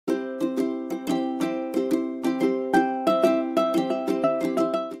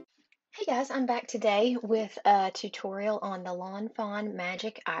I'm back today with a tutorial on the Lawn Fawn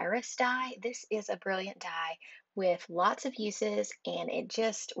Magic Iris die. This is a brilliant die with lots of uses and it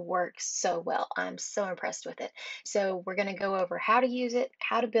just works so well. I'm so impressed with it. So we're going to go over how to use it,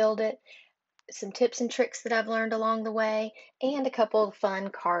 how to build it, some tips and tricks that I've learned along the way, and a couple of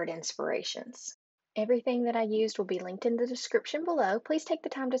fun card inspirations. Everything that I used will be linked in the description below. Please take the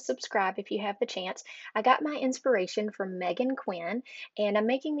time to subscribe if you have the chance. I got my inspiration from Megan Quinn, and I'm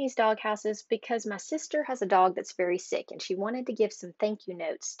making these dog houses because my sister has a dog that's very sick and she wanted to give some thank you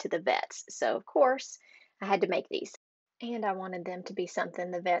notes to the vets. So, of course, I had to make these. And I wanted them to be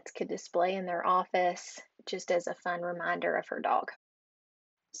something the vets could display in their office just as a fun reminder of her dog.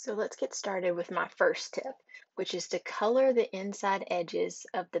 So let's get started with my first tip, which is to color the inside edges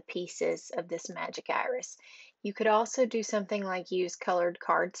of the pieces of this magic iris. You could also do something like use colored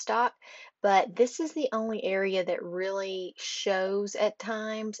cardstock, but this is the only area that really shows at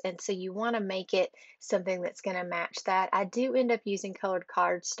times, and so you want to make it something that's going to match that. I do end up using colored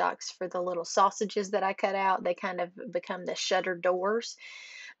cardstocks for the little sausages that I cut out. They kind of become the shutter doors.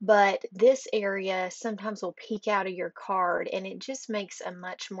 But this area sometimes will peek out of your card and it just makes a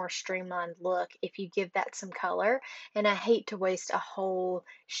much more streamlined look if you give that some color. And I hate to waste a whole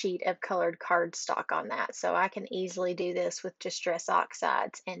sheet of colored cardstock on that. So I can easily do this with Distress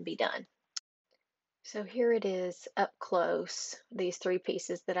Oxides and be done. So here it is up close, these three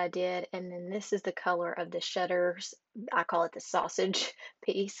pieces that I did, and then this is the color of the shutters. I call it the sausage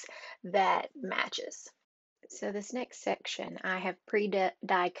piece that matches. So this next section, I have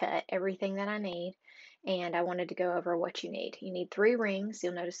pre-die cut everything that I need, and I wanted to go over what you need. You need 3 rings.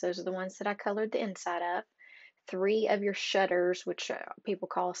 You'll notice those are the ones that I colored the inside of. 3 of your shutters, which people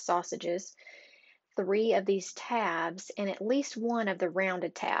call sausages. 3 of these tabs, and at least 1 of the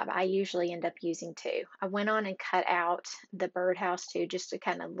rounded tab. I usually end up using 2. I went on and cut out the birdhouse too, just to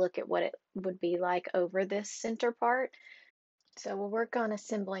kind of look at what it would be like over this center part. So we'll work on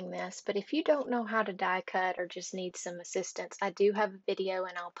assembling this, but if you don't know how to die cut or just need some assistance, I do have a video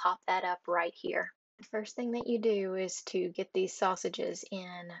and I'll pop that up right here. The first thing that you do is to get these sausages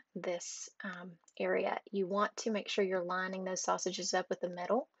in this area. You want to make sure you're lining those sausages up with the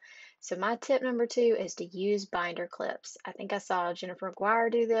middle. So my tip number 2 is to use binder clips. I think I saw Jennifer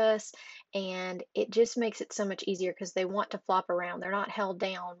McGuire do this, and it just makes it so much easier because they want to flop around. They're not held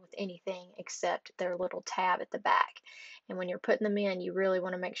down with anything except their little tab at the back. And when you're putting them in, you really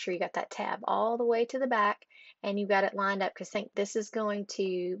want to make sure you got that tab all the way to the back and you got it lined up, because think this is going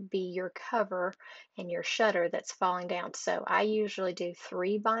to be your cover and your shutter that's falling down. So I usually do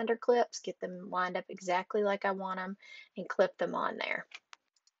 3 binder clips, get them lined up exactly like I want them, and clip them on there.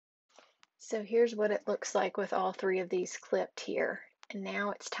 So here's what it looks like with all 3 of these clipped here. And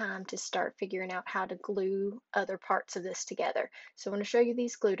now it's time to start figuring out how to glue other parts of this together. So I want to show you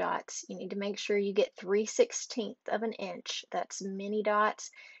these glue dots. You need to make sure you get 3/16 of an inch. That's mini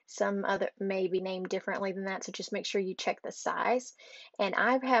dots. Some other may be named differently than that, so just make sure you check the size. And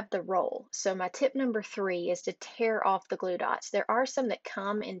I have the roll. So my tip number 3 is to tear off the glue dots. There are some that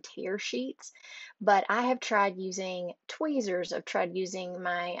come in tear sheets, but I have tried using tweezers. I've tried using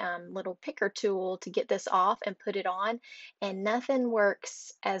my little picker tool to get this off and put it on, and nothing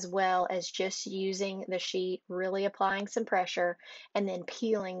works as well as just using the sheet, really applying some pressure, and then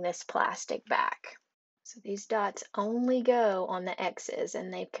peeling this plastic back. So these dots only go on the X's,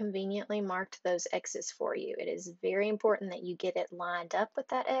 and they've conveniently marked those X's for you. It is very important that you get it lined up with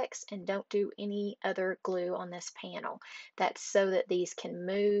that X and don't do any other glue on this panel. That's so that these can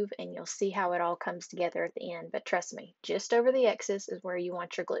move, and you'll see how it all comes together at the end. But trust me, just over the X's is where you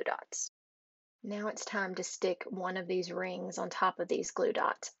want your glue dots. Now it's time to stick one of these rings on top of these glue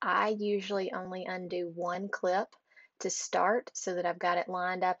dots. I usually only undo 1 clip to start so that I've got it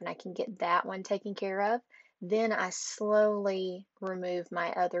lined up and I can get that one taken care of. Then I slowly remove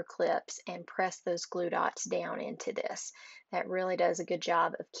my other clips and press those glue dots down into this. That really does a good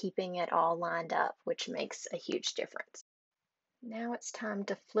job of keeping it all lined up, which makes a huge difference. Now it's time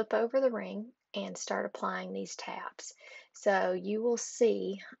to flip over the ring and start applying these tabs. So you will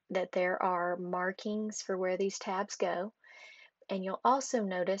see that there are markings for where these tabs go. And you'll also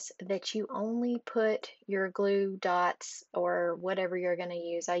notice that you only put your glue dots or whatever you're going to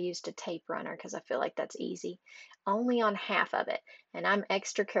use. I used a tape runner because I feel like that's easy. Only on half of it. And I'm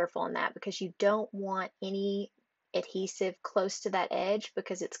extra careful on that because you don't want any adhesive close to that edge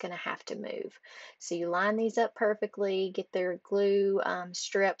because it's going to have to move. So you line these up perfectly, get their glue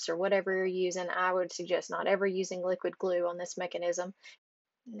strips or whatever you're using. I would suggest not ever using liquid glue on this mechanism.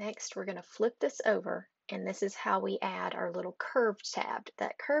 Next, we're going to flip this over and this is how we add our little curved tab.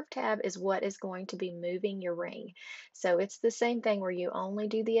 That curved tab is what is going to be moving your ring. So it's the same thing where you only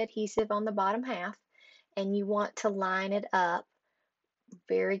do the adhesive on the bottom half, and you want to line it up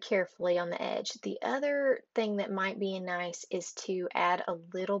very carefully on the edge. The other thing that might be nice is to add a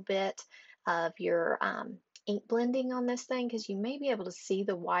little bit of your ink blending on this thing, because you may be able to see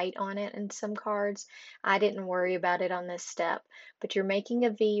the white on it in some cards. I didn't worry about it on this step, but you're making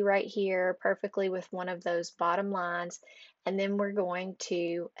a V right here perfectly with one of those bottom lines, and then we're going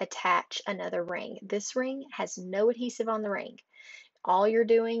to attach another ring. This ring has no adhesive on the ring. All you're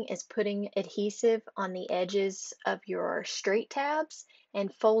doing is putting adhesive on the edges of your straight tabs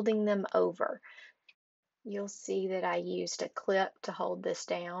and folding them over. You'll see that I used a clip to hold this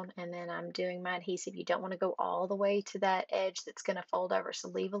down, and then I'm doing my adhesive. You don't want to go all the way to that edge that's going to fold over, so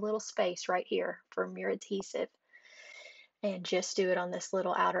leave a little space right here from your adhesive and just do it on this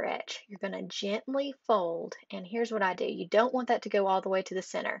little outer edge. You're going to gently fold, and here's what I do. You don't want that to go all the way to the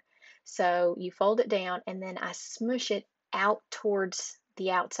center. So you fold it down, and then I smush it out towards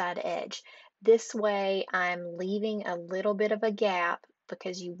the outside edge. This way I'm leaving a little bit of a gap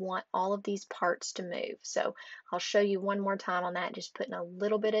because you want all of these parts to move. So I'll show you one more time on that, just putting a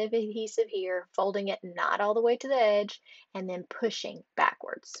little bit of adhesive here, folding it not all the way to the edge, and then pushing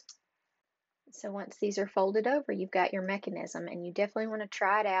backwards. So once these are folded over, you've got your mechanism, and you definitely want to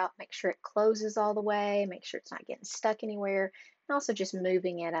try it out. Make sure it closes all the way, make sure it's not getting stuck anywhere. And also just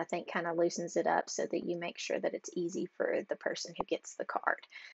moving it, I think, kind of loosens it up so that you make sure that it's easy for the person who gets the card.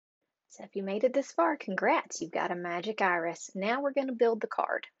 So if you made it this far, congrats, you've got a magic iris. Now we're going to build the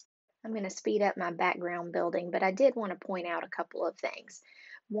card. I'm going to speed up my background building, but I did want to point out a couple of things.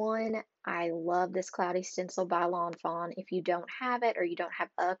 One, I love this cloudy stencil by Lawn Fawn. If you don't have it or you don't have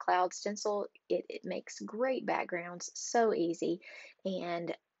a cloud stencil, it makes great backgrounds, so easy,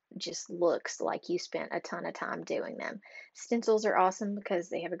 and just looks like you spent a ton of time doing them. Stencils are awesome because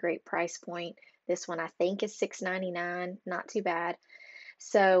they have a great price point. This one I think is $6.99, not too bad.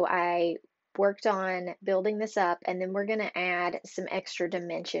 So I worked on building this up, and then we're going to add some extra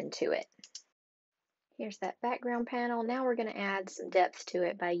dimension to it. Here's that background panel. Now we're going to add some depth to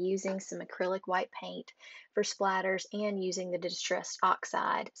it by using some acrylic white paint for splatters and using the Distressed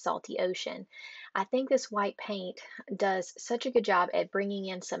Oxide Salty Ocean. I think this white paint does such a good job at bringing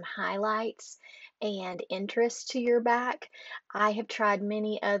in some highlights and interest to your back. I have tried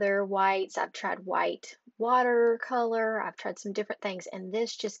many other whites. I've tried white watercolor. I've tried some different things, and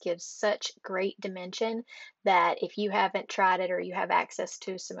this just gives such great dimension that if you haven't tried it or you have access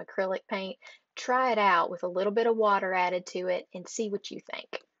to some acrylic paint, try it out with a little bit of water added to it and see what you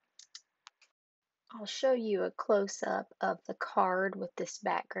think. I'll show you a close-up of the card with this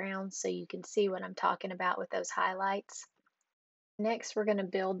background so you can see what I'm talking about with those highlights. Next, we're going to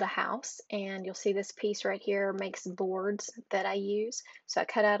build the house, and you'll see this piece right here makes boards that I use. So I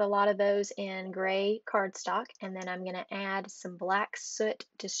cut out a lot of those in gray cardstock, and then I'm going to add some black soot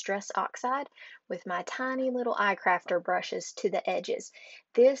Distress Oxide with my tiny little eye crafter brushes to the edges.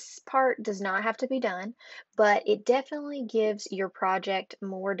 This part does not have to be done, but it definitely gives your project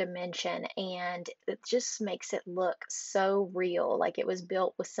more dimension, and it just makes it look so real, like it was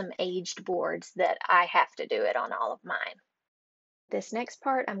built with some aged boards that I have to do it on all of mine. This next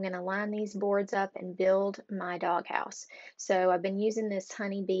part, I'm going to line these boards up and build my doghouse. So I've been using this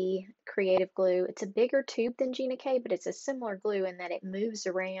Honeybee Creative Glue. It's a bigger tube than Gina K, but it's a similar glue in that it moves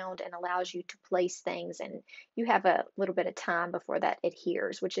around and allows you to place things, and you have a little bit of time before that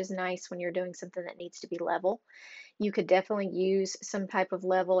adheres, which is nice when you're doing something that needs to be level. You could definitely use some type of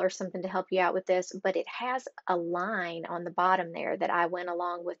level or something to help you out with this, but it has a line on the bottom there that I went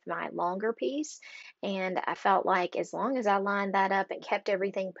along with my longer piece, and I felt like as long as I lined that up and kept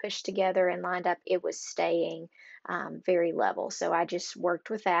everything pushed together and lined up, it was staying very level. So I just worked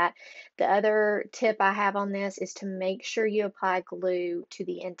with that. The other tip I have on this is to make sure you apply glue to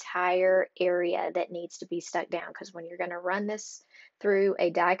the entire area that needs to be stuck down, because when you're going to run this through a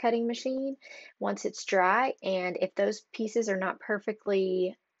die cutting machine, once it's dry, and if those pieces are not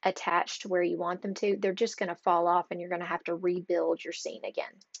perfectly attached to where you want them to, they're just going to fall off and you're going to have to rebuild your scene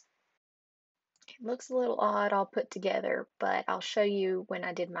again. It looks a little odd all put together, but I'll show you when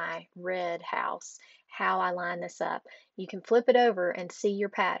I did my red house how I line this up. You can flip it over and see your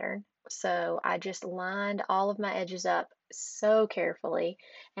pattern. So I just lined all of my edges up so carefully,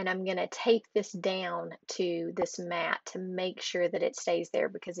 and I'm going to tape this down to this mat to make sure that it stays there,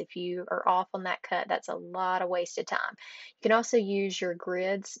 because if you are off on that cut, that's a lot of wasted time. You can also use your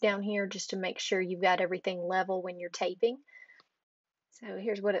grids down here just to make sure you've got everything level when you're taping. So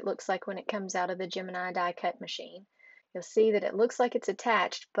here's what it looks like when it comes out of the Gemini die cut machine. You'll see that it looks like it's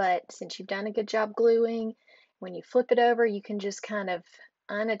attached, but since you've done a good job gluing, when you flip it over, you can just kind of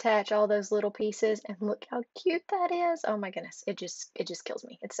unattach all those little pieces, and look how cute that is. Oh my goodness, it just kills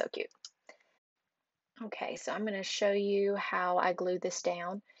me. It's so cute. Okay, so I'm going to show you how I glue this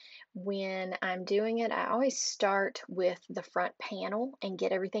down. When I'm doing it, I always start with the front panel and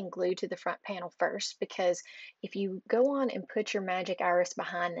get everything glued to the front panel first, because if you go on and put your magic iris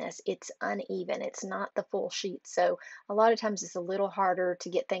behind this, it's uneven. It's not the full sheet. So a lot of times it's a little harder to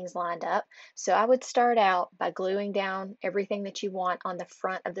get things lined up. So I would start out by gluing down everything that you want on the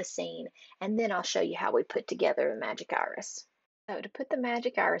front of the scene, and then I'll show you how we put together the magic iris. So to put the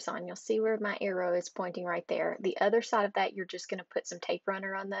magic iris on, you'll see where my arrow is pointing right there. The other side of that, you're just going to put some tape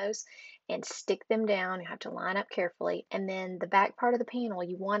runner on those and stick them down. You have to line up carefully. And then the back part of the panel,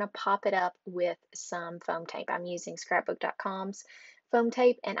 you want to pop it up with some foam tape. I'm using scrapbook.com's foam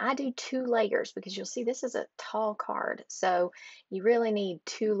tape, and I do 2 layers because you'll see this is a tall card. So you really need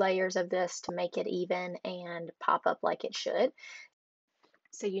 2 layers of this to make it even and pop up like it should.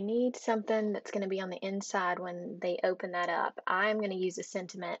 So you need something that's going to be on the inside when they open that up. I'm going to use a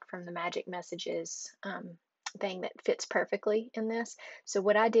sentiment from the Magic Messages thing that fits perfectly in this. So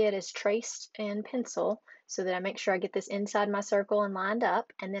what I did is traced in pencil so that I make sure I get this inside my circle and lined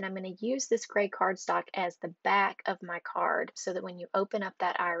up. And then I'm going to use this gray cardstock as the back of my card so that when you open up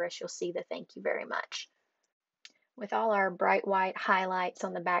that iris, you'll see the thank you very much. With all our bright white highlights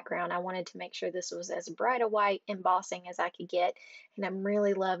on the background, I wanted to make sure this was as bright a white embossing as I could get. And I'm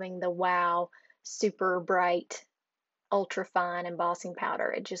really loving the Wow super bright ultra fine embossing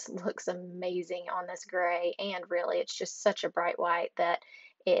powder. It just looks amazing on this gray, and really it's just such a bright white that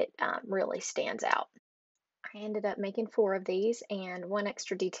it really stands out. I ended up making 4 of these, and one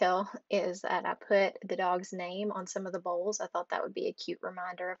extra detail is that I put the dog's name on some of the bowls. I thought that would be a cute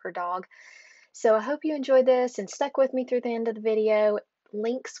reminder of her dog. So I hope you enjoyed this and stuck with me through the end of the video.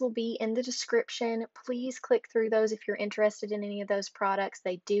 Links will be in the description. Please click through those if you're interested in any of those products.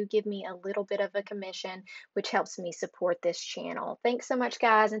 They do give me a little bit of a commission, which helps me support this channel. Thanks so much,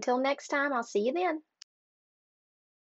 guys. Until next time, I'll see you then.